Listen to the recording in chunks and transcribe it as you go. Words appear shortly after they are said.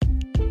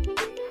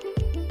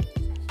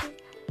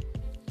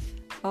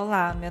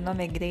Olá, meu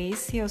nome é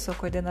Grace, eu sou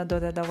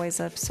coordenadora da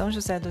WhatsApp São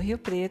José do Rio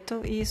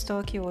Preto e estou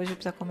aqui hoje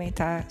para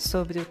comentar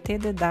sobre o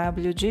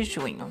TDW de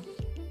junho.